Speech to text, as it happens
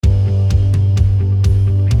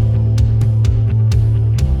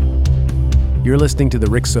You're listening to the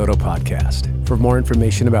Rick Soto Podcast. For more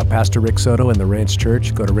information about Pastor Rick Soto and the Ranch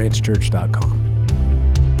Church, go to ranchchurch.com.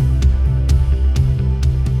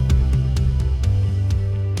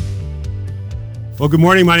 Well, good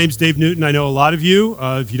morning. My name's Dave Newton. I know a lot of you.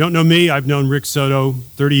 If you don't know me, I've known Rick Soto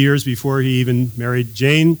 30 years before he even married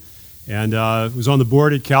Jane, and was on the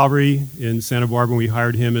board at Calvary in Santa Barbara when we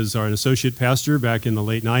hired him as our associate pastor back in the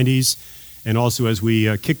late 90s, and also as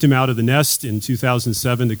we kicked him out of the nest in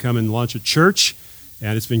 2007 to come and launch a church.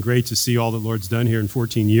 And it's been great to see all the Lord's done here in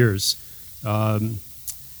 14 years. The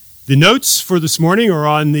notes for this morning are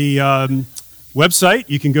on the website.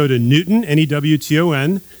 You can go to Newton,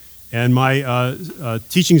 N-E-W-T-O-N, and my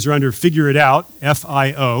teachings are under Figure It Out,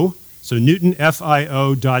 F-I-O, so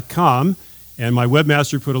newtonfio.com. And my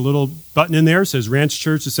webmaster put a little button in there, says Ranch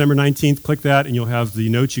Church, December 19th. Click that, and you'll have the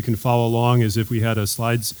notes. You can follow along as if we had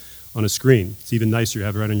slides on a screen. It's even nicer to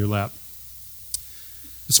have it right on your lap.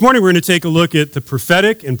 This morning, we're going to take a look at the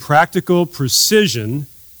prophetic and practical precision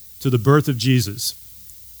to the birth of Jesus.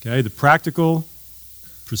 Okay, the practical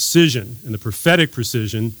precision and the prophetic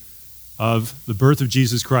precision of the birth of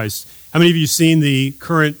Jesus Christ. How many of you have seen the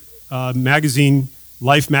current magazine,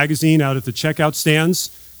 Life magazine, out at the checkout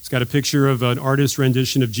stands? It's got a picture of an artist's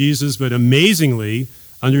rendition of Jesus, but amazingly,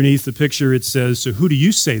 underneath the picture it says, "So who do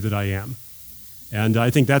you say that I am?" And I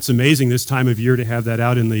think that's amazing this time of year to have that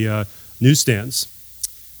out in the newsstands.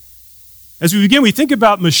 As we begin, we think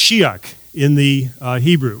about Mashiach in the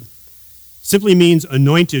Hebrew. Simply means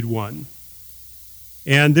anointed one.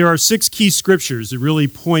 And there are 6 key scriptures that really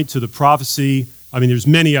point to the prophecy. I mean, there's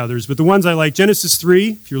many others, but the ones I like, Genesis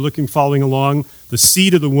 3, if you're following along, the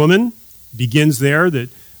seed of the woman begins there, that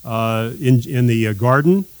in the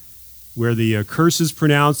garden, where the curse is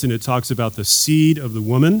pronounced, and it talks about the seed of the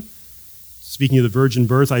woman. Speaking of the virgin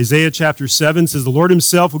birth, Isaiah chapter 7 says, "The Lord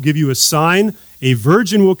himself will give you a sign. A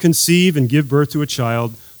virgin will conceive and give birth to a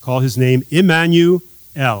child. Call his name Emmanuel."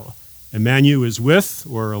 Emmanuel is with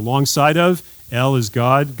or alongside of. El is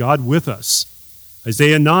God, God with us.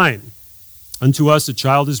 Isaiah 9, "Unto us a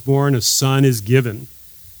child is born, a son is given."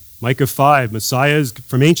 Micah 5, "Messiah is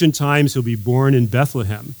from ancient times, he'll be born in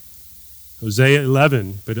Bethlehem." Hosea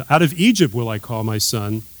 11, "But out of Egypt will I call my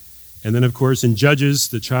son." And then, of course, in Judges,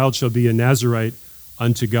 "The child shall be a Nazirite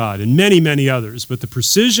unto God," and many, many others. But the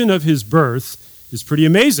precision of his birth is pretty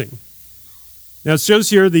amazing. Now, it shows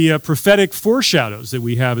here the prophetic foreshadows that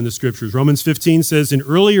we have in the Scriptures. Romans 15 says, "In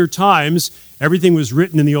earlier times, everything was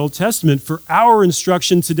written in the Old Testament for our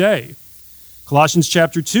instruction today." Colossians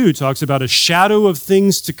chapter 2 talks about a shadow of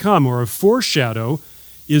things to come, or a foreshadow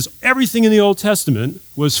is everything in the Old Testament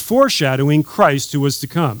was foreshadowing Christ who was to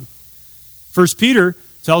come. 1 Peter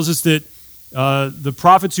tells us that the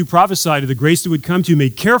prophets who prophesied of the grace that would come to you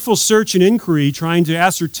made careful search and inquiry, trying to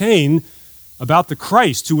ascertain about the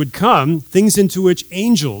Christ who would come, things into which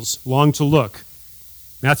angels long to look.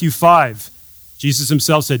 Matthew 5, Jesus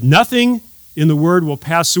himself said, "Nothing in the Word will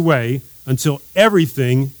pass away until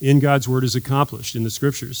everything in God's Word is accomplished," in the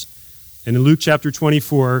Scriptures. And in Luke chapter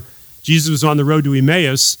 24, Jesus was on the road to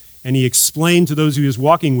Emmaus, and he explained to those he was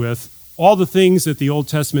walking with all the things that the Old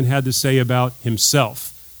Testament had to say about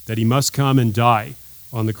himself, that he must come and die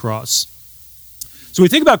on the cross. So when we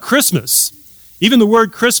think about Christmas, even the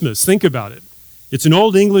word Christmas, think about it. It's an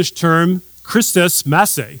Old English term, Christus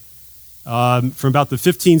Masse, from about the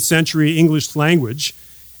 15th century English language.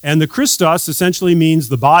 And the Christos essentially means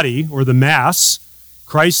the body or the mass,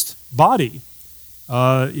 Christ's body.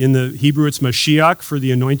 In the Hebrew, it's Mashiach for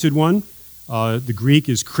the anointed one. The Greek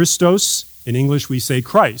is Christos. In English, we say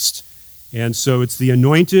Christ. And so it's the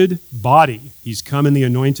anointed body. He's come in the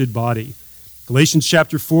anointed body. Galatians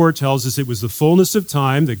chapter 4 tells us it was the fullness of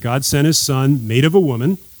time that God sent his Son, made of a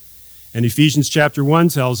woman. And Ephesians chapter 1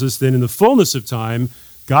 tells us that in the fullness of time,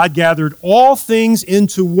 God gathered all things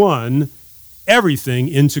into one, everything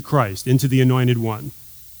into Christ, into the anointed one.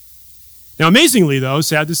 Now, amazingly, though,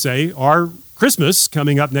 sad to say, our Christmas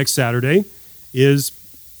coming up next Saturday is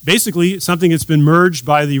basically something that's been merged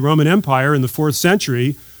by the Roman Empire in the 4th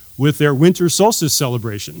century with their winter solstice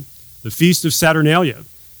celebration, the Feast of Saturnalia,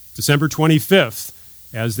 December 25th,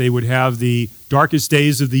 as they would have the darkest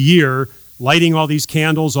days of the year, lighting all these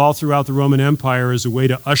candles all throughout the Roman Empire as a way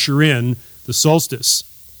to usher in the solstice.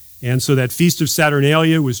 And so that Feast of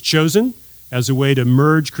Saturnalia was chosen as a way to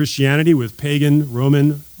merge Christianity with pagan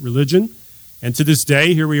Roman religion. And to this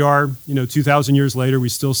day, here we are, 2,000 years later, we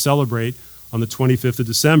still celebrate on the 25th of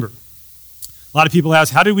December. A lot of people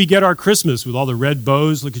ask, how did we get our Christmas with all the red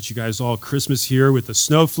bows? Look at you guys all Christmas here with the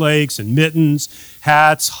snowflakes and mittens,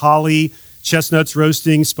 hats, holly, chestnuts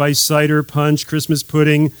roasting, spiced cider, punch, Christmas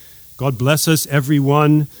pudding. God bless us,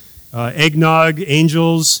 everyone. Eggnog,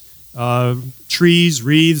 angels, trees,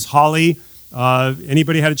 wreaths, holly.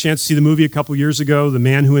 Anybody had a chance to see the movie a couple years ago, The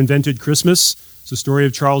Man Who Invented Christmas? It's a story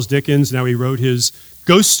of Charles Dickens. Now he wrote his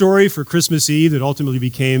ghost story for Christmas Eve that ultimately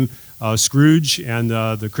became Scrooge and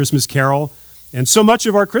the Christmas Carol. And so much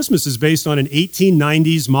of our Christmas is based on an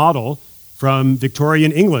 1890s model from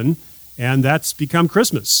Victorian England, and that's become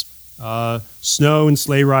Christmas. Snow and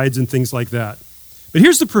sleigh rides and things like that. But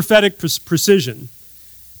here's the prophetic precision.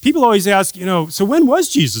 People always ask, so when was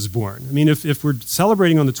Jesus born? I mean, if we're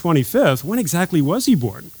celebrating on the 25th, when exactly was he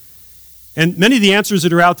born? And many of the answers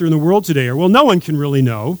that are out there in the world today are, well, no one can really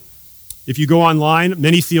know. If you go online,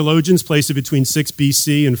 many theologians place it between 6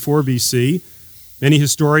 BC and 4 BC. Many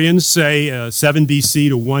historians say 7 BC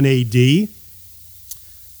to 1 AD.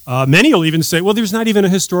 Many will even say, well, there's not even a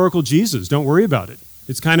historical Jesus. Don't worry about it.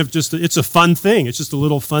 It's kind of just, it's a fun thing. It's just a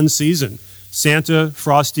little fun season. Santa,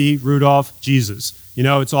 Frosty, Rudolph, Jesus.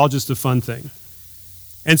 It's all just a fun thing.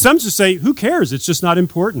 And some just say, who cares? It's just not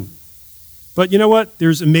important. But you know what?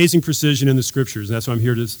 There's amazing precision in the scriptures, and that's what I'm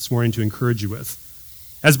here this morning to encourage you with.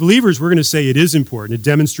 As believers, we're going to say it is important. It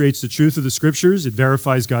demonstrates the truth of the scriptures. It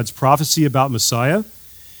verifies God's prophecy about Messiah.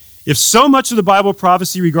 If so much of the Bible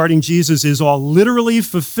prophecy regarding Jesus is all literally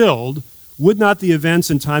fulfilled, would not the events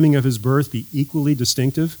and timing of his birth be equally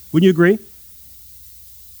distinctive? Wouldn't you agree?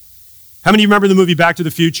 How many of you remember the movie Back to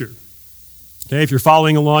the Future? Okay, if you're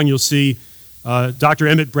following along, you'll see Dr.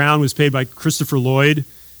 Emmett Brown was played by Christopher Lloyd.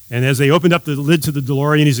 And as they opened up the lid to the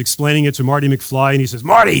DeLorean, he's explaining it to Marty McFly, and he says,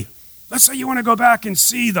 Marty, let's say you want to go back and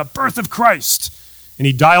see the birth of Christ. And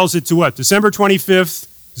he dials it to what? December 25th,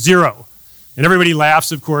 0. And everybody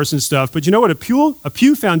laughs, of course, and stuff. But you know what? A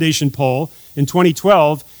Pew Foundation poll in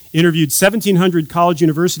 2012 interviewed 1,700 college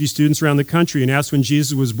university students around the country and asked when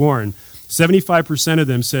Jesus was born. 75% of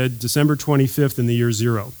them said December 25th in the year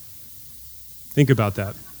 0. Think about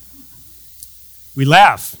that. We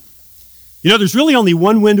laugh. There's really only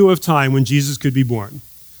one window of time when Jesus could be born.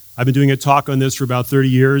 I've been doing a talk on this for about 30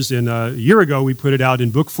 years, and a year ago we put it out in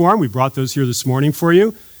book form. We brought those here this morning for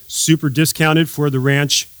you. Super discounted for the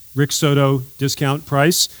Ranch Rick Soto discount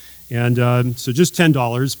price, and so just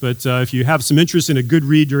 $10. But if you have some interest in a good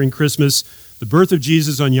read during Christmas, The Birth of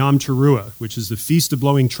Jesus on Yom Teruah, which is the Feast of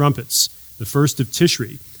Blowing Trumpets, the first of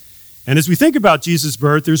Tishri. And as we think about Jesus'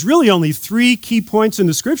 birth, there's really only 3 key points in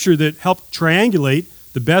the scripture that help triangulate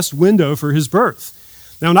the best window for his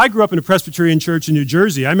birth. Now, when I grew up in a Presbyterian church in New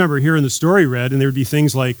Jersey, I remember hearing the story read, and there would be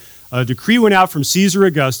things like, a decree went out from Caesar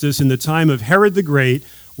Augustus in the time of Herod the Great,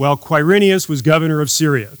 while Quirinius was governor of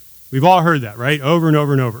Syria. We've all heard that, right? Over and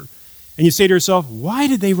over and over. And you say to yourself, why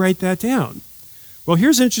did they write that down? Well,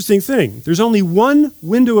 here's an interesting thing. There's only one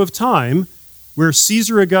window of time where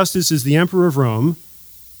Caesar Augustus is the emperor of Rome,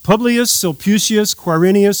 Publius Sulpicius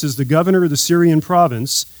Quirinius is the governor of the Syrian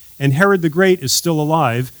province, and Herod the Great is still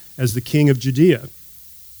alive as the king of Judea.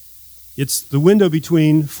 It's the window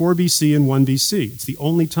between 4 BC and 1 BC. It's the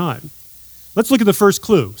only time. Let's look at the first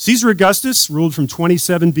clue. Caesar Augustus ruled from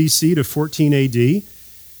 27 BC to 14 AD.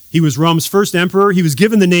 He was Rome's first emperor. He was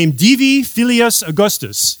given the name Divi Filius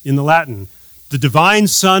Augustus in the Latin, the divine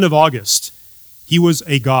son of August. He was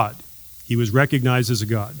a god. He was recognized as a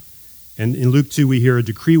god. And in Luke 2, we hear a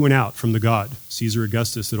decree went out from the god, Caesar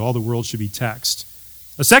Augustus, that all the world should be taxed.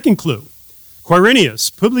 A second clue,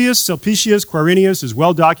 Quirinius. Publius Sulpicius Quirinius is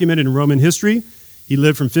well documented in Roman history. He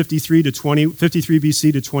lived from 53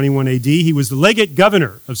 BC to 21 AD. He was the legate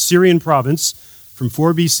governor of Syrian province from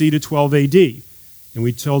 4 BC to 12 AD. And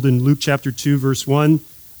we told in Luke chapter 2, verse 1,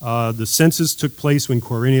 the census took place when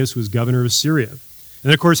Quirinius was governor of Syria.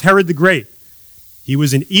 And of course, Herod the Great. He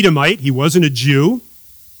was an Edomite. He wasn't a Jew.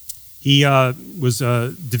 He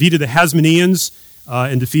defeated the Hasmoneans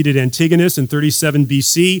and defeated Antigonus in 37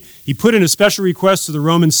 BC. He put in a special request to the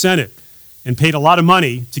Roman Senate and paid a lot of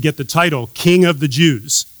money to get the title King of the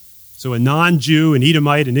Jews. So a non-Jew, an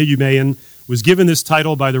Edomite, an Idumean, was given this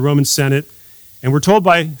title by the Roman Senate. And we're told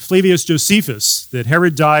by Flavius Josephus that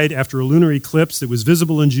Herod died after a lunar eclipse that was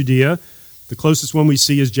visible in Judea. The closest one we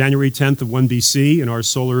see is January 10th of 1 BC in our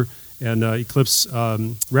solar and eclipse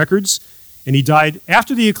records. And he died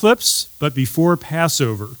after the eclipse, but before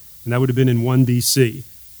Passover. And that would have been in 1 BC.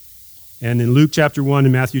 And in Luke chapter 1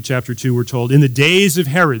 and Matthew chapter 2, we're told, in the days of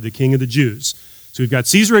Herod, the king of the Jews. So we've got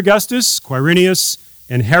Caesar Augustus, Quirinius,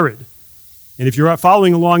 and Herod. And if you're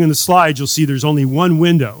following along in the slides, you'll see there's only one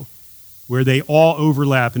window where they all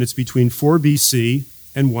overlap, and it's between 4 BC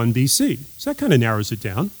and 1 BC. So that kind of narrows it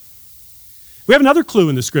down. We have another clue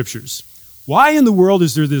in the scriptures. Why in the world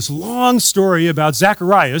is there this long story about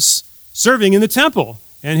Zacharias serving in the temple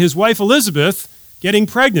and his wife Elizabeth getting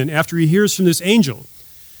pregnant after he hears from this angel?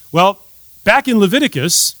 Well, back in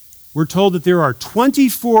Leviticus, we're told that there are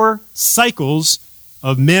 24 cycles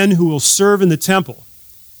of men who will serve in the temple.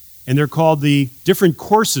 And they're called the different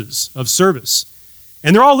courses of service.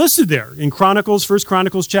 And they're all listed there in Chronicles, 1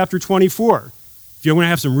 Chronicles chapter 24. If you want to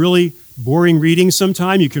have some really boring reading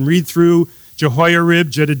sometime, you can read through Jehoiarib,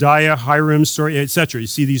 Jedediah, Hiram, etc. You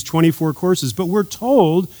see these 24 courses. But we're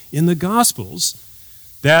told in the Gospels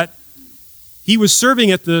that he was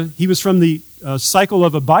from the cycle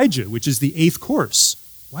of Abijah, which is the 8th course.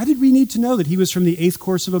 Why did we need to know that he was from the 8th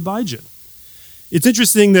course of Abijah? It's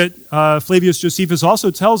interesting that Flavius Josephus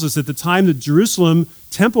also tells us at the time the Jerusalem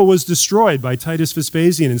temple was destroyed by Titus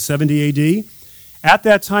Vespasian in 70 AD, at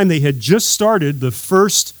that time they had just started the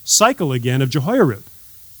first cycle again of Jehoiarib.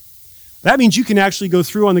 That means you can actually go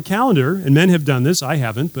through on the calendar, and men have done this, I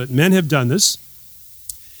haven't, but men have done this,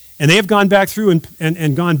 and they have gone back through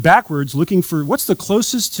and gone backwards looking for what's the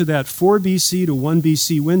closest to that 4 BC to 1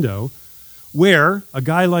 BC window where a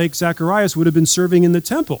guy like Zacharias would have been serving in the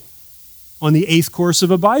temple on the 8th course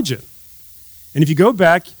of Abijah. And if you go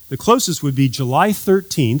back, the closest would be July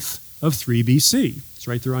 13th of 3 BC. It's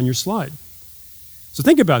right there on your slide. So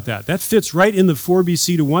think about that. That fits right in the 4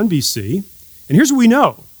 BC to 1 BC. And here's what we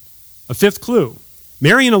know. A 5th clue.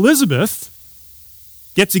 Mary and Elizabeth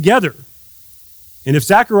get together. And if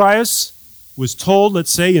Zacharias was told,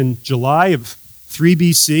 let's say in July of 3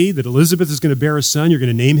 BC, that Elizabeth is going to bear a son, you're going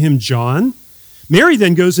to name him John, Mary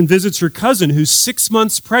then goes and visits her cousin who's 6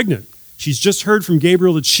 months pregnant. She's just heard from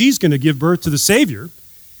Gabriel that she's going to give birth to the Savior.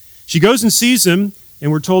 She goes and sees him,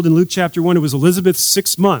 and we're told in Luke chapter 1 it was Elizabeth's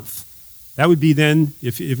 6th month. That would be then,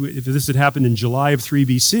 if this had happened in July of 3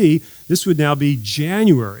 BC, this would now be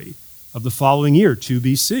January of the following year, 2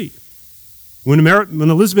 BC. When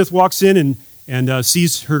Elizabeth walks in and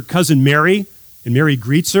sees her cousin Mary, and Mary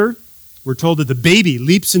greets her, we're told that the baby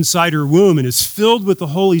leaps inside her womb and is filled with the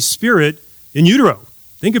Holy Spirit in utero.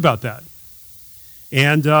 Think about that.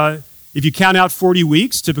 And if you count out 40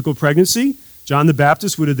 weeks, typical pregnancy, John the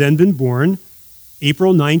Baptist would have then been born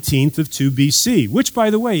April 19th of 2 BC, which, by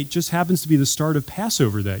the way, just happens to be the start of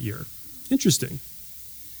Passover that year. Interesting.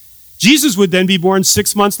 Jesus would then be born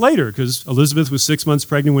 6 months later, because Elizabeth was 6 months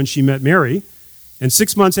pregnant when she met Mary, and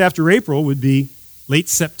 6 months after April would be late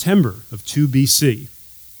September of 2 BC.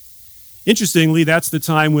 Interestingly, that's the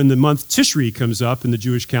time when the month Tishri comes up in the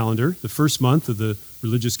Jewish calendar, the first month of the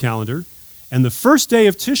religious calendar. And the first day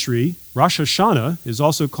of Tishri, Rosh Hashanah, is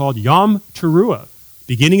also called Yom Teruah,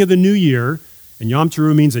 beginning of the new year. And Yom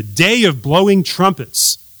Teruah means a day of blowing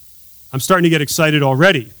trumpets. I'm starting to get excited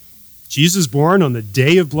already. Jesus born on the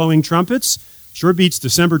day of blowing trumpets sure beats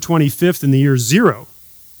December 25th in the year 0.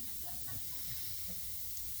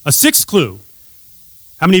 A 6th clue.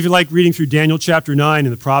 How many of you like reading through Daniel chapter 9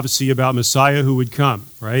 and the prophecy about Messiah who would come,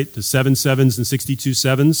 right? The 7 sevens and 62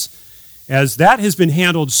 sevens. As that has been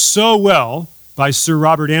handled so well by Sir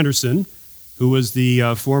Robert Anderson, who was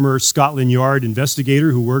the former Scotland Yard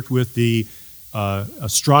investigator who worked with the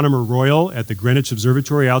Astronomer Royal at the Greenwich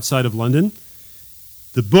Observatory outside of London.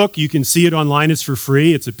 The book, you can see it online, it's for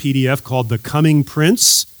free. It's a PDF called The Coming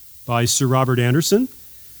Prince by Sir Robert Anderson.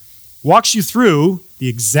 Walks you through the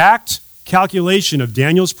exact calculation of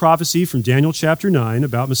Daniel's prophecy from Daniel chapter 9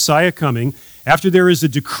 about Messiah coming after there is a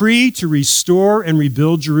decree to restore and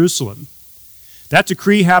rebuild Jerusalem. That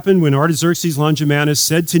decree happened when Artaxerxes Longimanus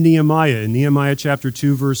said to Nehemiah in Nehemiah chapter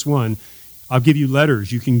 2 verse 1, I'll give you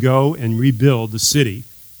letters, you can go and rebuild the city.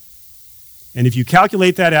 And if you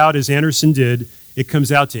calculate that out as Anderson did, it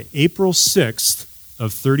comes out to April 6th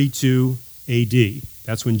of 32 AD.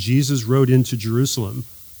 That's when Jesus rode into Jerusalem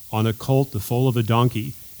on a colt, the foal of a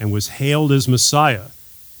donkey, and was hailed as Messiah.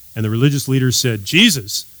 And the religious leaders said,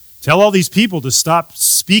 Jesus, tell all these people to stop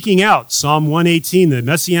speaking out. Psalm 118, the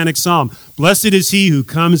Messianic Psalm. Blessed is he who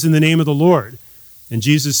comes in the name of the Lord. And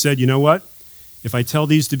Jesus said, you know what? If I tell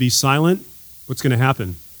these to be silent, what's going to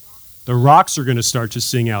happen? The rocks are going to start to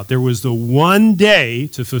sing out. There was the one day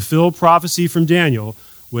to fulfill prophecy from Daniel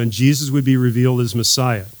when Jesus would be revealed as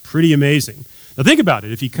Messiah. Pretty amazing. Now think about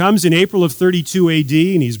it. If he comes in April of 32 AD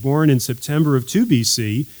and he's born in September of 2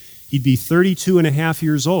 BC, he'd be 32 and a half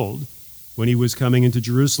years old when he was coming into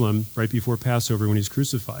Jerusalem right before Passover when he's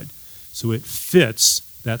crucified. So it fits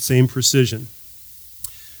that same precision.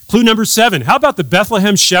 Clue number 7. How about the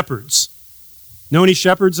Bethlehem shepherds? Know any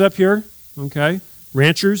shepherds up here? Okay.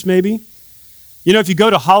 Ranchers, maybe? You know, if you go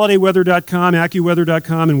to holidayweather.com,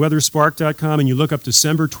 AccuWeather.com, and weatherspark.com, and you look up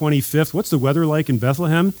December 25th, what's the weather like in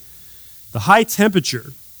Bethlehem? The high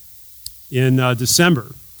temperature in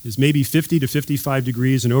December is maybe 50 to 55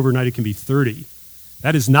 degrees, and overnight it can be 30.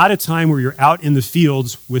 That is not a time where you're out in the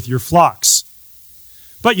fields with your flocks.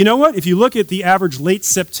 But you know what? If you look at the average late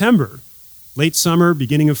September, late summer,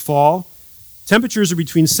 beginning of fall. Temperatures are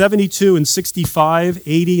between 72 and 65,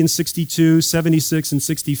 80 and 62, 76 and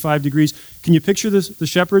 65 degrees. Can you picture the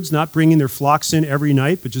shepherds not bringing their flocks in every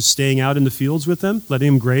night, but just staying out in the fields with them, letting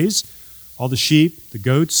them graze? All the sheep, the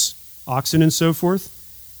goats, oxen, and so forth.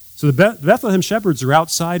 So the Bethlehem shepherds are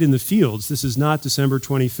outside in the fields. This is not December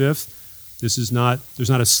 25th. There's not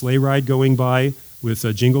a sleigh ride going by with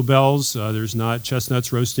jingle bells. There's not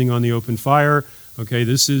chestnuts roasting on the open fire. Okay,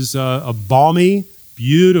 this is a balmy,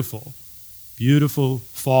 beautiful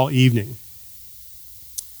fall evening.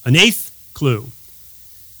 An eighth clue.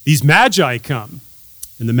 These magi come,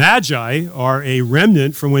 and the magi are a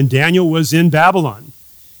remnant from when Daniel was in Babylon.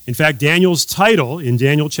 In fact, Daniel's title in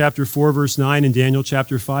Daniel chapter 4, verse 9, and Daniel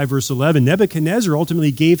chapter 5, verse 11, Nebuchadnezzar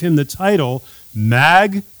ultimately gave him the title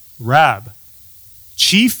Mag-Rab,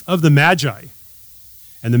 chief of the Magi.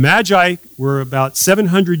 And the Magi were about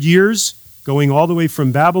 700 years, going all the way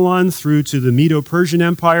from Babylon through to the Medo-Persian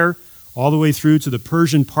Empire, all the way through to the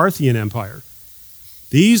Persian-Parthian Empire.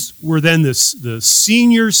 These were then the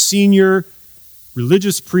senior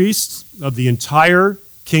religious priests of the entire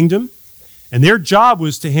kingdom, and their job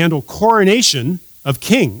was to handle coronation of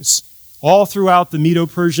kings all throughout the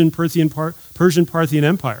Medo-Persian, Persian-Parthian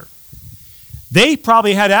Empire. They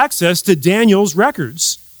probably had access to Daniel's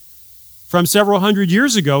records from several hundred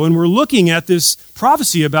years ago, and we're looking at this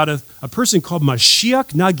prophecy about a person called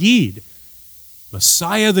Mashiach Nagid,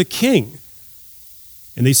 Messiah the King.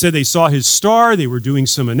 And they said they saw his star, they were doing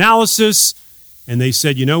some analysis, and they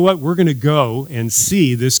said, you know what, we're going to go and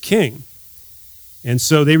see this king. And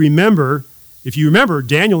so they remember, if you remember,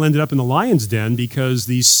 Daniel ended up in the lion's den because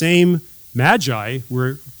these same magi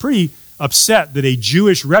were pretty upset that a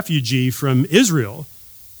Jewish refugee from Israel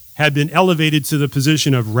had been elevated to the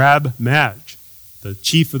position of Rab Maj, the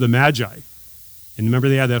chief of the Magi. And remember,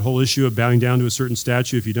 they had that whole issue of bowing down to a certain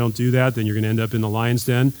statue. If you don't do that, then you're going to end up in the lion's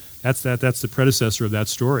den. That's the predecessor of that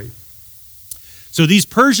story. So these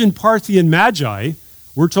Persian-Parthian Magi,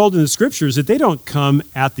 we're told in the scriptures that they don't come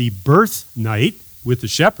at the birth night with the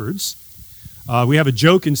shepherds. We have a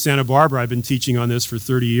joke in Santa Barbara. I've been teaching on this for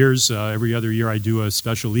 30 years. Every other year I do a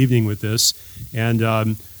special evening with this.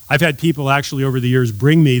 And I've had people actually over the years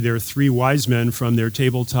bring me their three wise men from their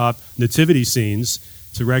tabletop nativity scenes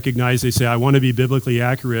to recognize. They say, I want to be biblically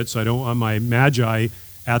accurate, so I don't want my magi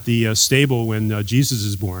at the stable when Jesus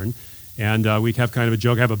is born. And we have kind of a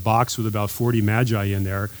joke. I have a box with about 40 magi in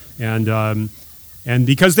there. And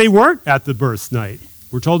because they weren't at the birth night,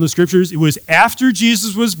 we're told in the scriptures, it was after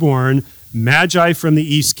Jesus was born, magi from the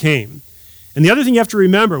east came. And the other thing you have to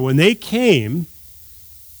remember, when they came,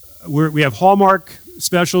 we have Hallmark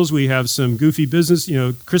specials, we have some goofy business,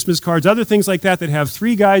 Christmas cards, other things like that have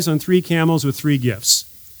three guys on three camels with three gifts.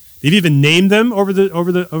 They've even named them over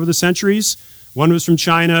the centuries. One was from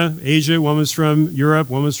China, Asia, one was from Europe,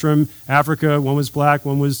 one was from Africa, one was black,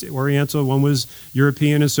 one was Oriental, one was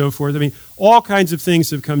European, and so forth. I mean, all kinds of things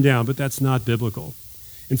have come down, but that's not biblical.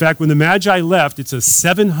 In fact, when the Magi left, it's a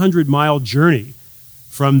 700-mile journey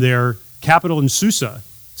from their capital in Susa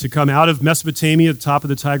to come out of Mesopotamia at the top of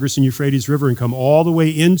the Tigris and Euphrates River and come all the way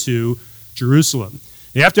into Jerusalem.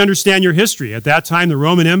 You have to understand your history. At that time, the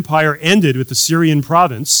Roman Empire ended with the Syrian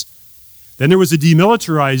province. Then there was a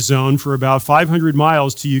demilitarized zone for about 500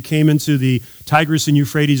 miles till you came into the Tigris and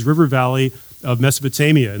Euphrates River Valley of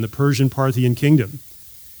Mesopotamia in the Persian-Parthian kingdom.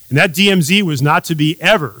 And that DMZ was not to be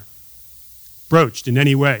ever broached in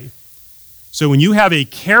any way. So when you have a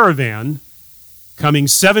caravan coming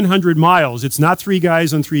 700 miles, it's not three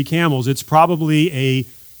guys on three camels, it's probably a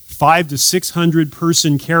 500 to 600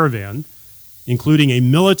 person caravan, including a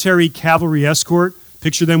military cavalry escort.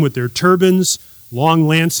 Picture them with their turbans, long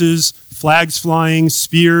lances, flags flying,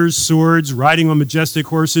 spears, swords, riding on majestic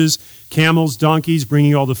horses, camels, donkeys,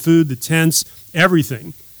 bringing all the food, the tents,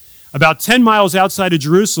 everything. About 10 miles outside of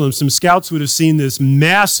Jerusalem, some scouts would have seen this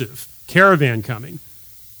massive caravan coming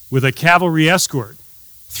with a cavalry escort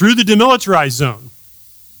through the demilitarized zone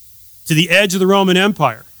to the edge of the Roman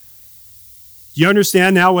Empire. Do you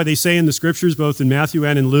understand now why they say in the scriptures, both in Matthew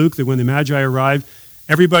and in Luke, that when the Magi arrived,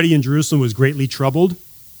 everybody in Jerusalem was greatly troubled?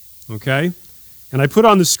 Okay? And I put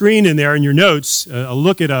on the screen in there in your notes a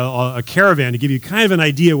look at a caravan to give you kind of an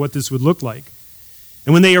idea what this would look like.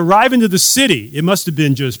 And when they arrive into the city, it must have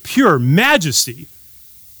been just pure majesty.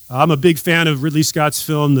 I'm a big fan of Ridley Scott's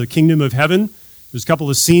film, The Kingdom of Heaven. There's a couple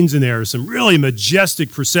of scenes in there, some really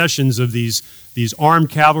majestic processions of these armed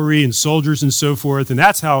cavalry and soldiers and so forth. And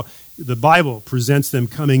that's how the Bible presents them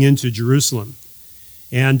coming into Jerusalem.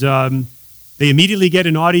 And they immediately get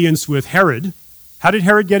an audience with Herod. How did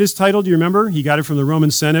Herod get his title? Do you remember? He got it from the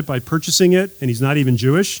Roman Senate by purchasing it, and he's not even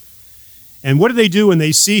Jewish. And what do they do when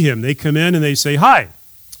they see him? They come in and they say, "Hi,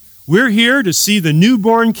 we're here to see the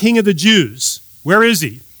newborn King of the Jews. Where is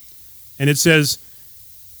he?" And it says,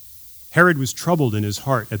 Herod was troubled in his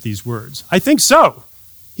heart at these words. I think so.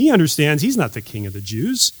 He understands he's not the King of the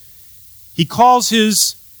Jews. He calls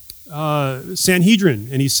his Sanhedrin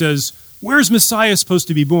and he says, "Where's Messiah supposed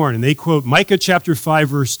to be born?" And they quote Micah chapter 5,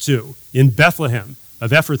 verse 2, "In Bethlehem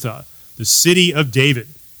of Ephrathah, the city of David,"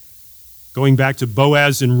 going back to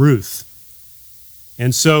Boaz and Ruth.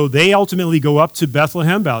 And so they ultimately go up to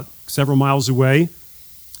Bethlehem, about several miles away.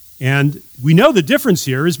 And we know the difference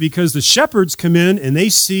here is because the shepherds come in and they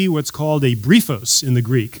see what's called a briefos in the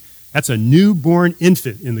Greek. That's a newborn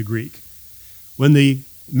infant in the Greek. When the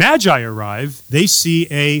Magi arrive, they see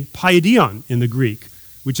a paidion in the Greek,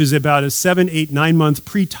 which is about a 7, 8, 9-month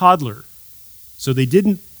pre-toddler. So they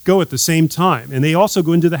didn't go at the same time. And they also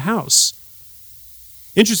go into the house.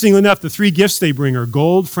 Interestingly enough, the three gifts they bring are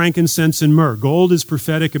gold, frankincense, and myrrh. Gold is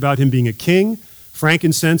prophetic about him being a king,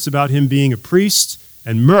 frankincense about him being a priest,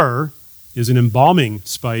 and myrrh is an embalming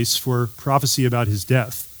spice for prophecy about his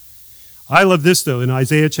death. I love this, though. In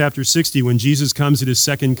Isaiah chapter 60, when Jesus comes at his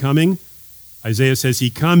second coming, Isaiah says he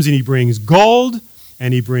comes and he brings gold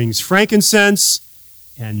and he brings frankincense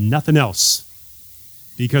and nothing else.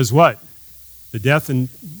 Because what? The death and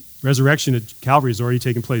resurrection at Calvary has already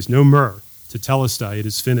taken place. No myrrh. Tetelestai, it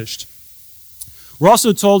is finished. We're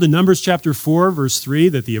also told in Numbers chapter 4, verse 3,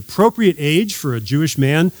 that the appropriate age for a Jewish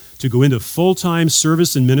man to go into full-time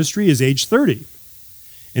service and ministry is age 30.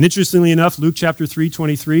 And interestingly enough, Luke chapter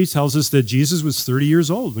 3:23 tells us that Jesus was 30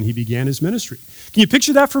 years old when he began his ministry. Can you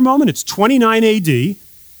picture that for a moment? It's 29 AD.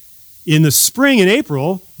 In the spring, in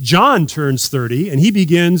April, John turns 30, and he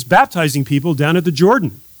begins baptizing people down at the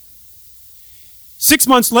Jordan. 6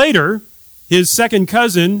 months later, his second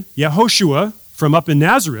cousin, Yehoshua, from up in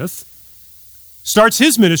Nazareth, starts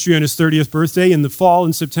his ministry on his 30th birthday in the fall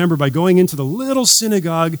in September by going into the little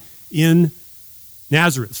synagogue in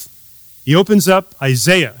Nazareth. He opens up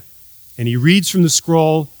Isaiah, and he reads from the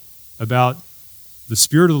scroll about the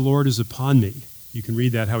Spirit of the Lord is upon me. You can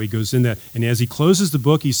read that, how he goes in that. And as he closes the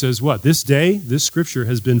book, he says, what? This day, this scripture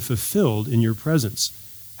has been fulfilled in your presence.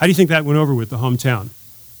 How do you think that went over with the hometown?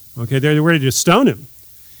 Okay, they're ready to stone him.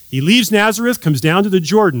 He leaves Nazareth, comes down to the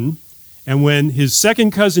Jordan, and when his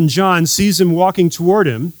second cousin John sees him walking toward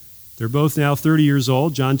him, they're both now 30 years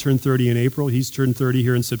old. John turned 30 in April. He's turned 30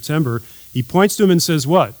 here in September. He points to him and says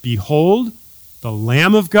what? Behold, the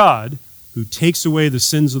Lamb of God who takes away the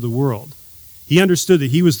sins of the world. He understood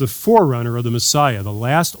that he was the forerunner of the Messiah, the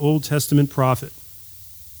last Old Testament prophet.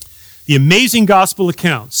 The amazing gospel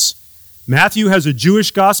accounts. Matthew has a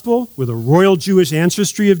Jewish gospel with a royal Jewish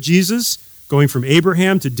ancestry of Jesus, going from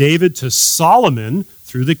Abraham to David to Solomon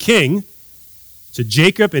through the king to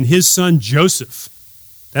Jacob and his son Joseph.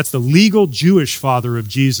 That's the legal Jewish father of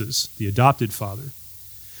Jesus, the adopted father.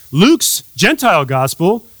 Luke's Gentile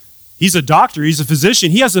gospel, he's a doctor, he's a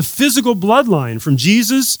physician. He has a physical bloodline from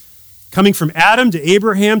Jesus, coming from Adam to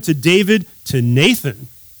Abraham to David to Nathan,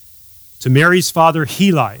 to Mary's father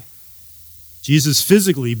Heli. Jesus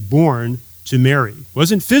physically born to Mary.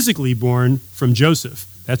 Wasn't physically born from Joseph.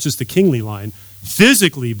 That's just the kingly line.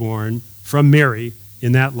 Physically born from Mary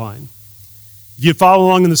in that line. If you follow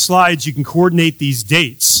along in the slides, you can coordinate these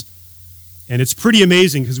dates. And it's pretty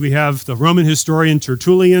amazing because we have the Roman historian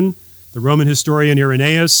Tertullian, the Roman historian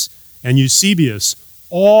Irenaeus, and Eusebius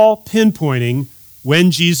all pinpointing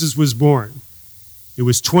when Jesus was born. It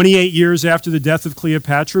was 28 years after the death of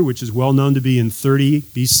Cleopatra, which is well known to be in 30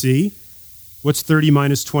 BC. What's 30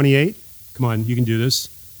 minus 28? Come on, you can do this.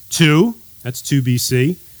 2. That's 2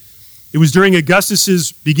 BC. It was during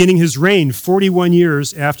Augustus's beginning his reign, 41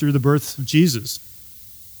 years after the birth of Jesus.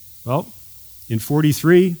 Well, in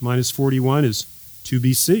 43 minus 41 is 2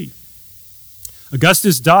 BC.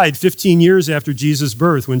 Augustus died 15 years after Jesus'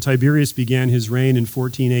 birth when Tiberius began his reign in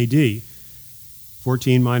 14 AD.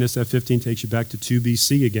 14 minus that 15 takes you back to 2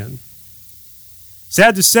 BC again.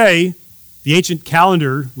 Sad to say, the ancient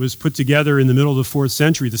calendar was put together in the middle of the 4th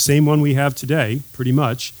century, the same one we have today, pretty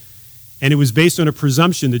much. And it was based on a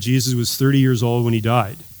presumption that Jesus was 30 years old when he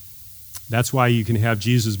died. That's why you can have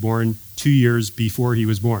Jesus born 2 years before he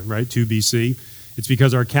was born, right? 2 BC. It's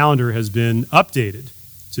because our calendar has been updated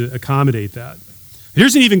to accommodate that.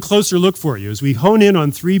 Here's an even closer look for you as we hone in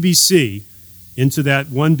on 3 BC into that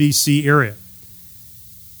 1 BC area.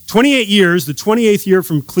 28 years, the 28th year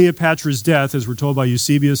from Cleopatra's death, as we're told by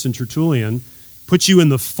Eusebius and Tertullian, puts you in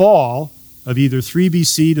the fall of either 3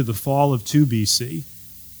 BC to the fall of 2 BC.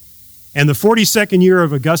 And the 42nd year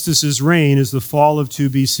of Augustus's reign is the fall of 2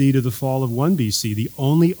 BC to the fall of 1 BC. The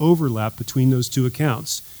only overlap between those two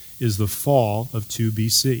accounts is the fall of 2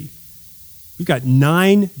 BC. We've got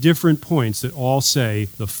 9 different points that all say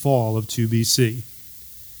the fall of 2 BC.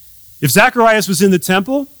 If Zacharias was in the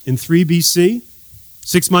temple in 3 BC,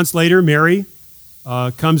 6 months later, Mary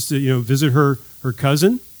comes to visit her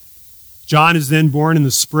cousin. John is then born in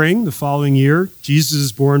the spring the following year. Jesus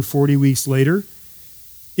is born 40 weeks later.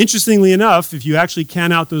 Interestingly enough, if you actually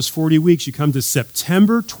count out those 40 weeks, you come to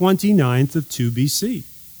September 29th of 2 BC.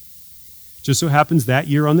 Just so happens that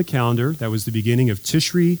year on the calendar, that was the beginning of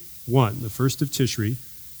Tishri 1, the first of Tishri,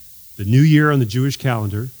 the new year on the Jewish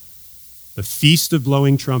calendar, the Feast of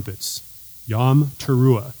Blowing Trumpets, Yom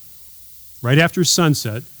Teruah. Right after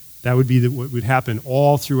sunset, that would be what would happen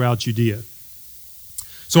all throughout Judea.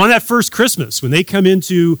 So on that first Christmas, when they come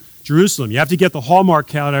into Jerusalem, you have to get the Hallmark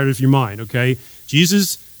count out of your mind, okay?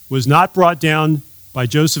 Jesus was not brought down by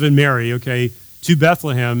Joseph and Mary, okay, to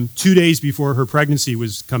Bethlehem 2 days before her pregnancy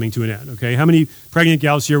was coming to an end, okay? How many pregnant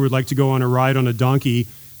gals here would like to go on a ride on a donkey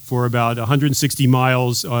for about 160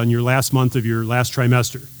 miles on your last month of your last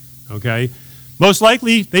trimester, okay? Most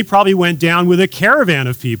likely, they probably went down with a caravan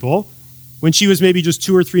of people when she was maybe just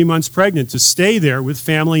 2 or 3 months pregnant to stay there with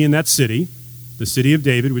family in that city, the city of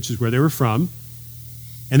David, which is where they were from.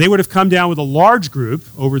 And they would have come down with a large group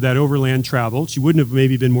over that overland travel. She wouldn't have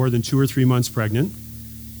maybe been more than 2 or 3 months pregnant.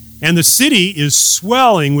 And the city is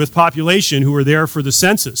swelling with population who are there for the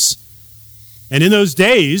census. And in those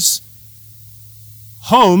days,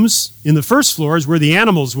 homes in the first floor is where the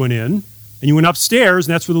animals went in, and you went upstairs,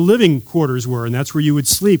 and that's where the living quarters were, and that's where you would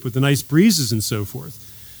sleep with the nice breezes and so forth.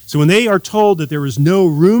 So when they are told that there was no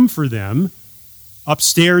room for them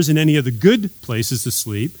upstairs in any of the good places to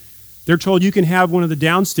sleep, they're told you can have one of the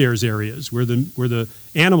downstairs areas where the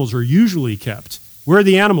animals are usually kept. Where are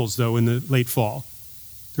the animals, though, in the late fall?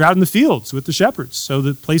 They're out in the fields with the shepherds, so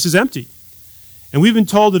the place is empty. And we've been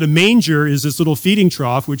told that a manger is this little feeding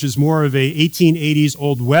trough, which is more of a 1880s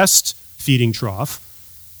Old West feeding trough.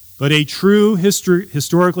 But a true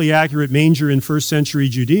historically accurate manger in first century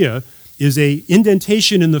Judea is a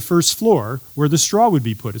indentation in the first floor where the straw would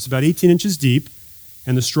be put. It's about 18 inches deep,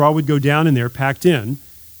 and the straw would go down in there, packed in,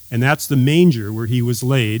 and that's the manger where he was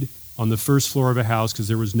laid on the first floor of a house because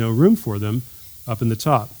there was no room for them up in the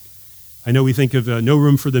top. I know we think of no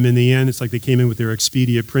room for them in the inn. It's like they came in with their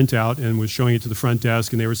Expedia printout and was showing it to the front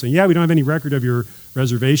desk, and they were saying, yeah, we don't have any record of your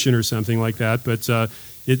reservation or something like that, but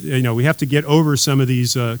we have to get over some of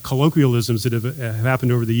these colloquialisms that have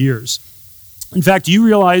happened over the years. In fact, do you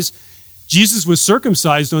realize Jesus was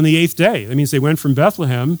circumcised on the 8th day? That means they went from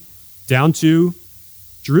Bethlehem down to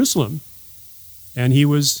Jerusalem, and he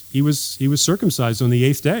was circumcised on the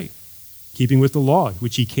 8th day, keeping with the law,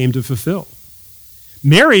 which he came to fulfill.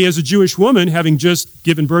 Mary, as a Jewish woman, having just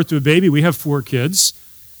given birth to a baby, we have 4 kids.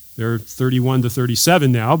 They're 31 to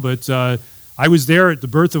 37 now, but I was there at the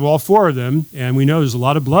birth of all 4 of them, and we know there's a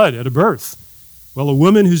lot of blood at a birth. Well, a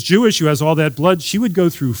woman who's Jewish who has all that blood, she would go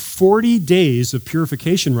through 40 days of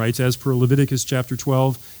purification rites as per Leviticus chapter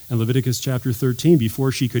 12 and Leviticus chapter 13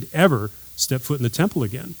 before she could ever step foot in the temple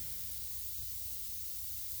again.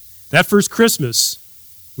 That first Christmas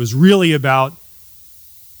was really about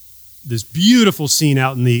this beautiful scene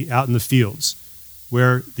out in the fields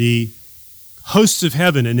where the hosts of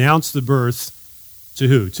heaven announce the birth to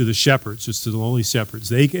who? To the shepherds, just to the lowly shepherds.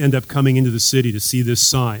 They end up coming into the city to see this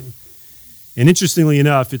sign. And interestingly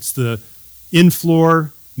enough, it's the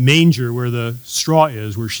in-floor manger where the straw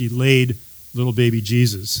is, where she laid little baby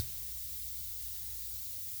Jesus.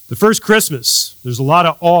 The first Christmas, there's a lot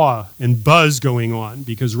of awe and buzz going on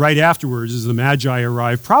because right afterwards, as the Magi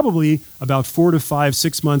arrive, probably about 4 to 5,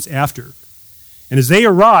 6 months after. And as they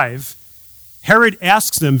arrive, Herod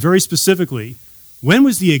asks them very specifically, when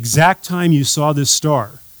was the exact time you saw this star?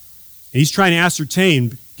 And he's trying to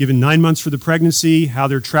ascertain, given 9 months for the pregnancy, how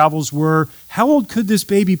their travels were, how old could this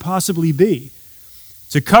baby possibly be?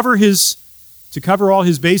 To cover all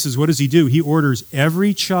his bases, what does he do? He orders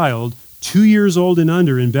every child 2 years old and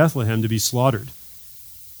under in Bethlehem to be slaughtered.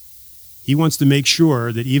 He wants to make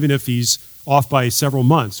sure that even if he's off by several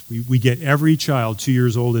months, we get every child 2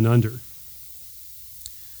 years old and under.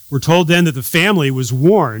 We're told then that the family was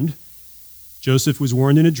warned, Joseph was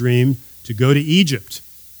warned in a dream, to go to Egypt.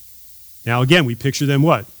 Now again, we picture them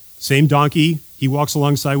what? Same donkey, he walks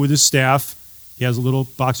alongside with his staff, he has a little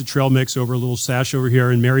box of trail mix over a little sash over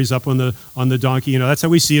here, and Mary's up on the donkey. That's how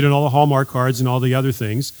we see it in all the Hallmark cards and all the other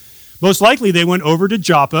things. Most likely they went over to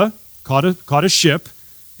Joppa, caught a ship,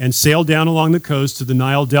 and sailed down along the coast to the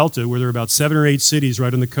Nile Delta, where there are about 7 or 8 cities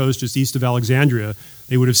right on the coast just east of Alexandria.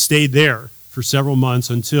 They would have stayed there for several months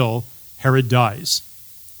until Herod dies,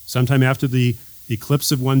 sometime after the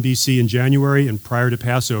eclipse of 1 BC in January and prior to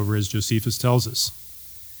Passover, as Josephus tells us.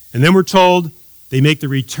 And then we're told They make the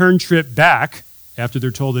return trip back after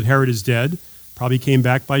they're told that Herod is dead. Probably came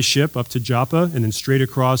back by ship up to Joppa and then straight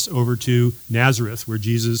across over to Nazareth, where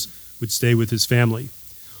Jesus would stay with his family.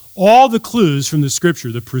 All the clues from the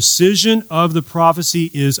scripture, the precision of the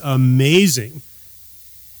prophecy is amazing.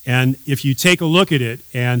 And if you take a look at it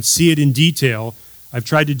and see it in detail, I've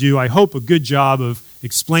tried to do, I hope, a good job of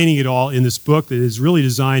explaining it all in this book that is really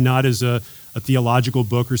designed not as a theological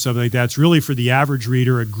book or something like that. It's really for the average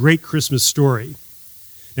reader, a great Christmas story.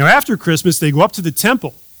 Now, after Christmas, they go up to the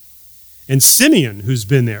temple. And Simeon, who's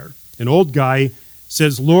been there, an old guy,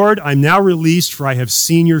 says, "Lord, I'm now released, for I have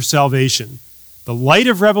seen your salvation, the light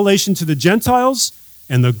of revelation to the Gentiles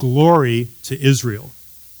and the glory to Israel."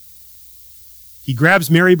 He grabs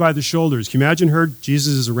Mary by the shoulders. Can you imagine her?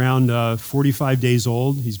 Jesus is around 45 days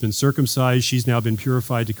old. He's been circumcised. She's now been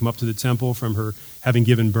purified to come up to the temple from her having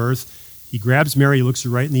given birth. He grabs Mary, looks her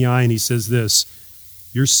right in the eye, and he says this,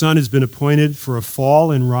 "Your son has been appointed for a fall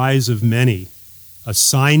and rise of many, a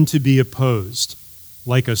sign to be opposed,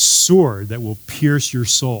 like a sword that will pierce your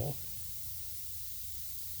soul."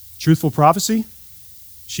 Truthful prophecy?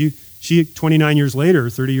 She 29 years later,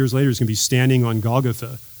 30 years later, is going to be standing on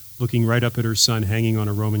Golgotha, looking right up at her son hanging on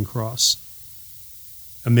a Roman cross.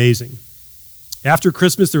 Amazing. After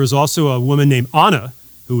Christmas, there was also a woman named Anna,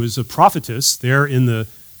 who was a prophetess there in the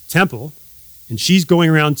temple, and she's going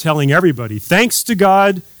around telling everybody, thanks to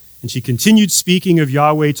God. And she continued speaking of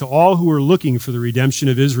Yahweh to all who were looking for the redemption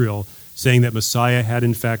of Israel, saying that Messiah had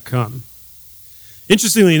in fact come.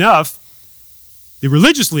 Interestingly enough, the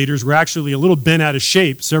religious leaders were actually a little bent out of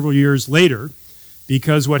shape several years later,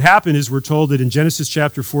 because what happened is we're told that in Genesis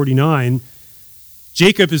chapter 49,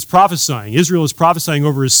 Jacob is prophesying. Israel is prophesying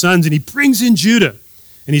over his sons, and he brings in Judah.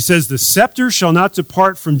 And he says, "The scepter shall not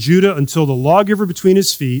depart from Judah until the lawgiver between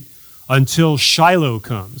his feet, until Shiloh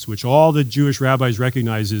comes," which all the Jewish rabbis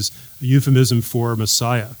recognize as a euphemism for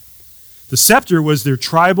Messiah. The scepter was their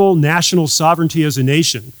tribal national sovereignty as a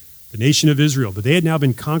nation, the nation of Israel. But they had now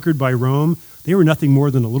been conquered by Rome. They were nothing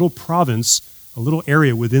more than a little province, a little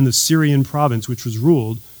area within the Syrian province, which was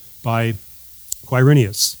ruled by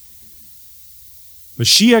Quirinius.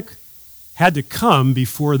 Mashiach had to come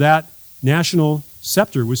before that national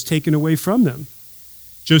scepter was taken away from them.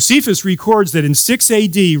 Josephus records that in 6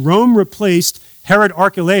 AD, Rome replaced Herod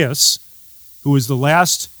Archelaus, who was the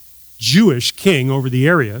last Jewish king over the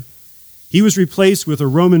area. He was replaced with a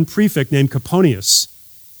Roman prefect named Coponius.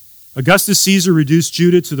 Augustus Caesar reduced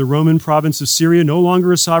Judah to the Roman province of Syria, no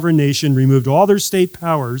longer a sovereign nation, removed all their state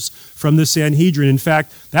powers from the Sanhedrin. In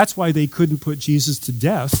fact, that's why they couldn't put Jesus to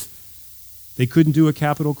death. They couldn't do a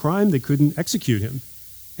capital crime. They couldn't execute him.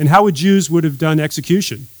 And how would Jews would have done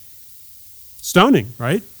execution? Stoning,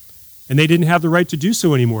 right? And they didn't have the right to do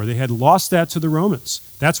so anymore. They had lost that to the Romans.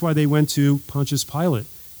 That's why they went to Pontius Pilate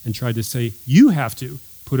and tried to say, you have to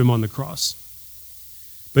put him on the cross.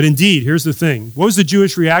 But indeed, here's the thing. What was the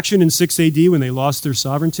Jewish reaction in 6 AD when they lost their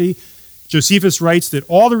sovereignty? Josephus writes that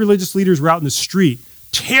all the religious leaders were out in the street,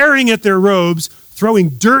 tearing at their robes, throwing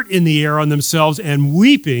dirt in the air on themselves, and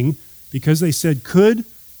weeping because they said, could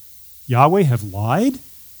Yahweh have lied?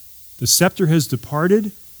 The scepter has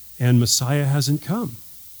departed, and Messiah hasn't come.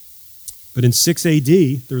 But in 6 AD,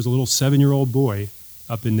 there was a little 7-year-old boy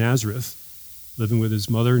up in Nazareth living with his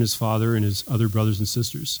mother and his father and his other brothers and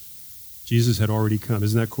sisters. Jesus had already come.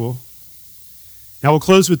 Isn't that cool? Now we'll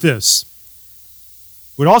close with this.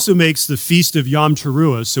 What also makes the Feast of Yom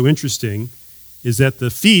Teruah so interesting is that the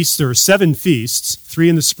feasts, there are 7 feasts, 3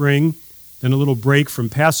 in the spring, then a little break from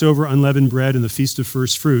Passover, unleavened bread, and the Feast of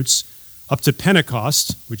First Fruits, up to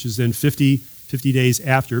Pentecost, which is then 50 days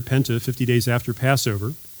after, Penta, 50 days after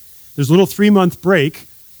Passover. There's a little 3-month break,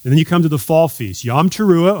 and then you come to the fall feast. Yom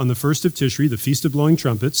Teruah on the 1st of Tishri, the Feast of Blowing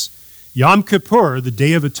Trumpets. Yom Kippur, the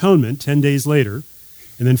Day of Atonement, 10 days later.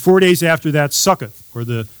 And then 4 days after that, Sukkot, or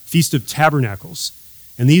the Feast of Tabernacles.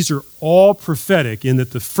 And these are all prophetic in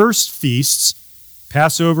that the first feasts,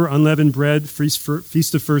 Passover, unleavened bread,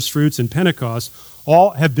 Feast of First Fruits, and Pentecost,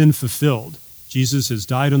 all have been fulfilled. Jesus has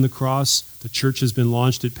died on the cross. The church has been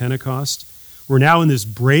launched at Pentecost. We're now in this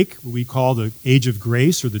break, what we call the Age of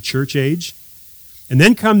Grace, or the Church Age. And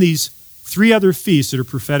then come these 3 other feasts that are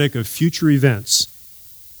prophetic of future events.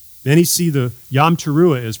 Many see the Yom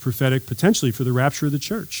Teruah as prophetic potentially for the rapture of the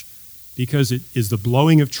church, because it is the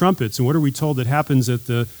blowing of trumpets. And what are we told that happens at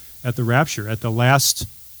the rapture, at the last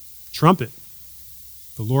trumpet?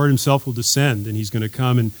 The Lord himself will descend, and he's going to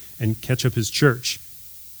come and catch up his church.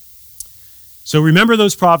 So remember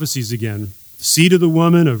those prophecies again. The seed of the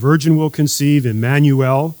woman, a virgin will conceive,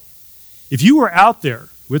 Emmanuel. If you were out there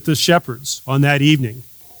with the shepherds on that evening,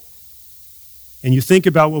 and you think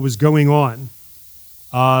about what was going on,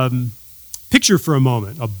 Picture for a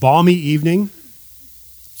moment a balmy evening,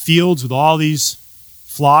 fields with all these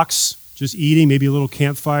flocks just eating, maybe a little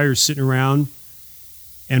campfire sitting around.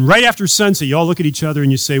 And right after sunset, you all look at each other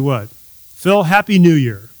and you say what? Phil, Happy New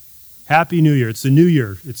Year. Happy New Year. It's the New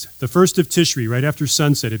Year. It's the first of Tishri. Right after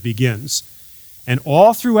sunset, it begins. And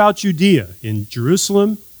all throughout Judea, in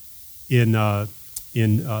Jerusalem, in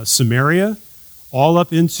Samaria, all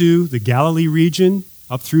up into the Galilee region,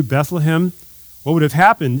 up through Bethlehem, what would have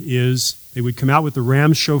happened is they would come out with the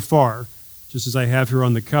ram shofar, just as I have here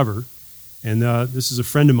on the cover. And this is a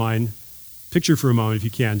friend of mine. Picture for a moment, if you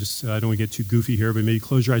can. Just I don't want to get too goofy here, but maybe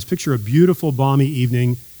close your eyes. Picture a beautiful, balmy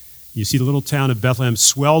evening. You see the little town of Bethlehem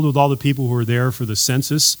swelled with all the people who were there for the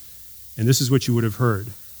census. And this is what you would have heard.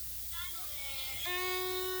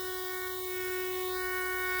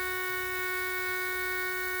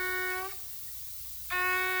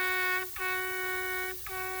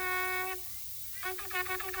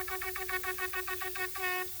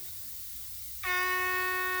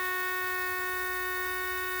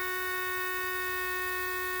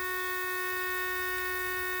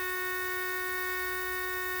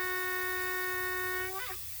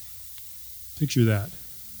 Picture that.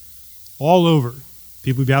 All over,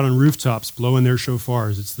 people would be out on rooftops blowing their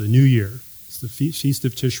shofars. It's the New Year. It's the Feast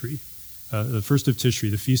of Tishri, the first of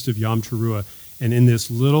Tishri, the Feast of Yom Teruah. And in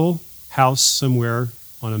this little house somewhere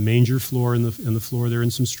on a manger floor in the floor there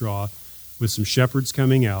in some straw, with some shepherds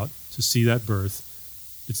coming out to see that birth,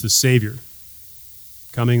 it's the Savior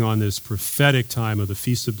coming on this prophetic time of the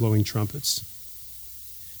Feast of Blowing Trumpets.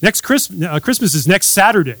 Next Christmas is next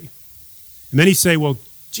Saturday. And many say, well,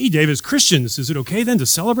 gee, Dave, as Christians, is it okay then to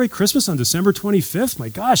celebrate Christmas on December 25th? My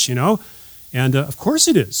gosh, you know. And of course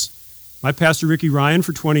it is. My pastor, Ricky Ryan,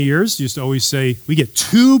 for 20 years, used to always say, we get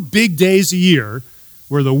 2 big days a year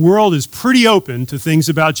where the world is pretty open to things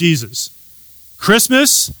about Jesus.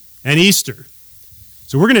 Christmas and Easter.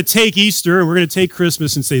 So we're going to take Easter and we're going to take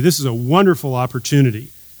Christmas and say this is a wonderful opportunity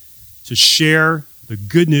to share the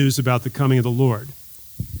good news about the coming of the Lord.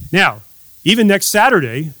 Now, even next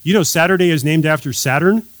Saturday, you know Saturday is named after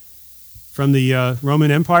Saturn from the Roman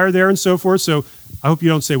Empire there and so forth. So I hope you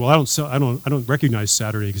don't say, well, I don't recognize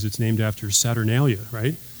Saturday because it's named after Saturnalia,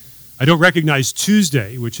 right? I don't recognize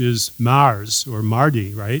Tuesday, which is Mars or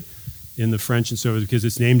Mardi, right, in the French and so forth, because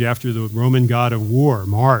it's named after the Roman god of war,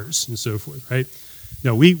 Mars, and so forth, right?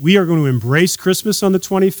 No, we are going to embrace Christmas on the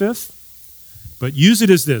 25th, but use it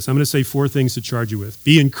as this. I'm going to say 4 things to charge you with.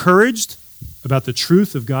 Be encouraged about the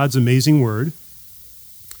truth of God's amazing word.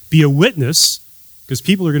 Be a witness, because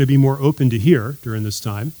people are going to be more open to hear during this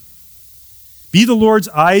time. Be the Lord's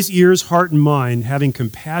eyes, ears, heart, and mind, having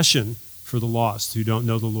compassion for the lost who don't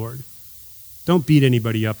know the Lord. Don't beat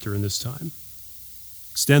anybody up during this time.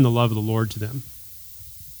 Extend the love of the Lord to them.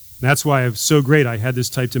 And that's why it's so great. I had this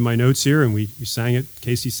typed in my notes here, and we sang it.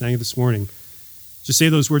 Casey sang it this morning. Just say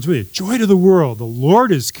those words with you. Joy to the world, the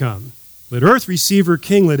Lord is come. Let earth receive her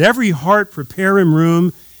king. Let every heart prepare him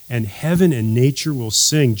room, and heaven and nature will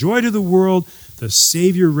sing. Joy to the world, the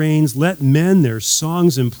Savior reigns. Let men their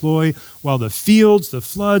songs employ, while the fields, the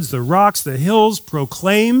floods, the rocks, the hills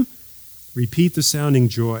proclaim. Repeat the sounding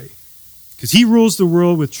joy. Because he rules the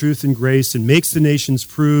world with truth and grace and makes the nations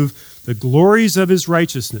prove the glories of his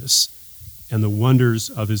righteousness and the wonders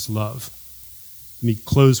of his love. Let me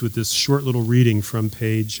close with this short little reading from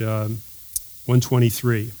page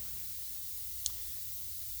 123.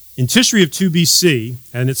 In Tishri of 2 BC,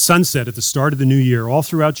 and at sunset at the start of the new year, all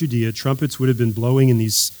throughout Judea, trumpets would have been blowing in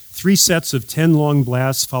these 3 sets of 10 long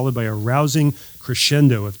blasts, followed by a rousing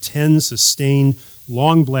crescendo of 10 sustained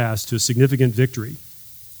long blasts to a significant victory.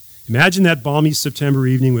 Imagine that balmy September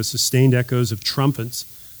evening with sustained echoes of trumpets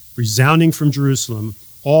resounding from Jerusalem,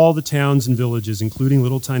 all the towns and villages, including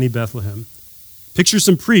little tiny Bethlehem. Picture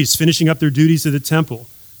some priests finishing up their duties at the temple,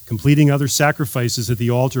 completing other sacrifices at the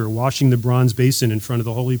altar, or washing the bronze basin in front of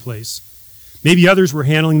the holy place. Maybe others were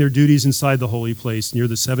handling their duties inside the holy place, near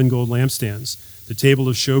the 7 gold lampstands, the table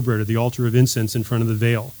of showbread, or the altar of incense in front of the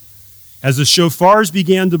veil. As the shofars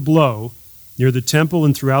began to blow near the temple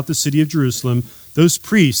and throughout the city of Jerusalem, those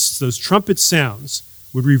priests, those trumpet sounds,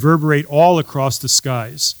 would reverberate all across the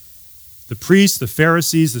skies. The priests, the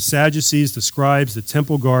Pharisees, the Sadducees, the scribes, the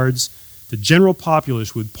temple guards, the general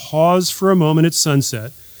populace would pause for a moment at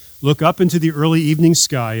sunset, look up into the early evening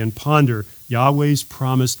sky, and ponder Yahweh's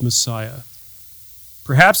promised Messiah.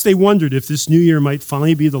 Perhaps they wondered if this new year might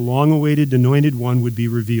finally be the long-awaited anointed one would be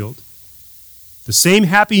revealed. The same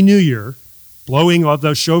Happy New Year, blowing of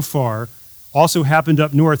the shofar, also happened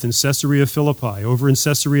up north in Caesarea Philippi, over in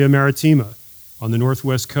Caesarea Maritima on the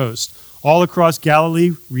northwest coast. All across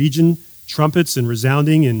Galilee region, trumpets and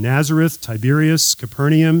resounding in Nazareth, Tiberias,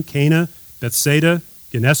 Capernaum, Cana, Bethsaida,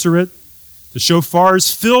 Gennesaret. The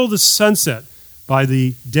shofars fill the sunset by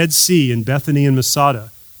the Dead Sea in Bethany and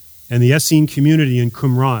Masada, and the Essene community in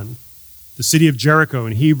Qumran, the city of Jericho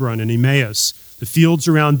and Hebron and Emmaus, the fields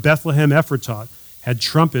around Bethlehem Ephratah had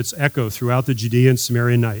trumpets echo throughout the Judea and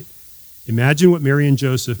Samaria night. Imagine what Mary and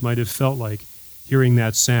Joseph might have felt like hearing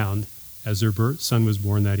that sound as their son was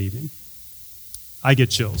born that evening. I get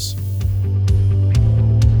chills.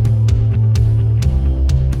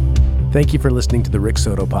 Thank you for listening to the Rick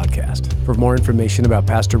Soto Podcast. For more information about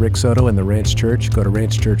Pastor Rick Soto and the Ranch Church, go to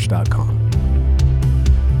ranchchurch.com.